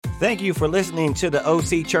Thank you for listening to the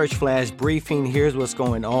OC Church Flash Briefing. Here's what's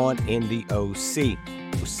going on in the OC.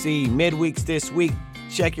 OC midweeks this week.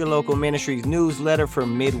 Check your local ministry's newsletter for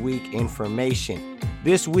midweek information.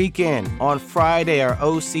 This weekend, on Friday, our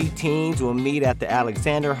OC teens will meet at the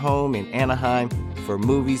Alexander Home in Anaheim for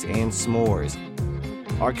movies and s'mores.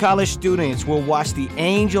 Our college students will watch the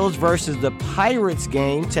Angels versus the Pirates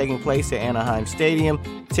game taking place at Anaheim Stadium.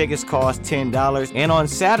 Tickets cost $10. And on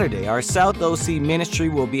Saturday, our South OC ministry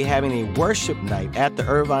will be having a worship night at the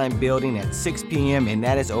Irvine building at 6 p.m., and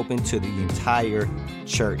that is open to the entire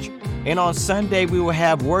church. And on Sunday, we will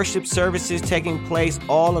have worship services taking place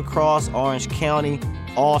all across Orange County,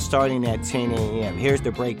 all starting at 10 a.m. Here's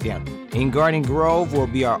the breakdown. In Garden Grove will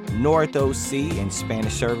be our North OC and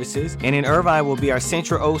Spanish services. And in Irvine will be our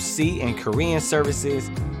Central OC and Korean services.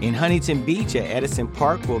 In Huntington Beach at Edison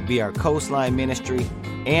Park will be our Coastline Ministry.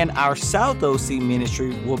 And our South OC Ministry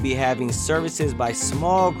will be having services by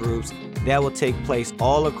small groups that will take place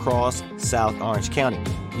all across South Orange County.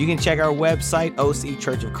 You can check our website,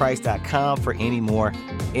 occhurchofchrist.com, for any more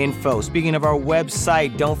info. Speaking of our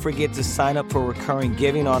website, don't forget to sign up for recurring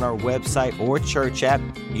giving on our website or church app.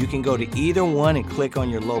 You can go to either one and click on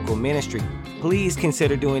your local ministry. Please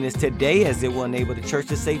consider doing this today, as it will enable the church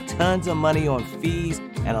to save tons of money on fees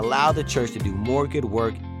and allow the church to do more good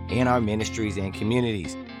work in our ministries and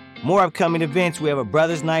communities. More upcoming events. We have a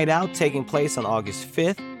Brothers Night Out taking place on August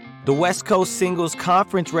 5th. The West Coast Singles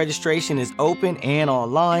Conference registration is open and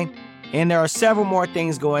online. And there are several more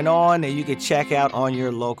things going on that you can check out on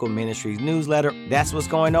your local ministry's newsletter. That's what's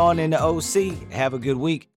going on in the OC. Have a good week.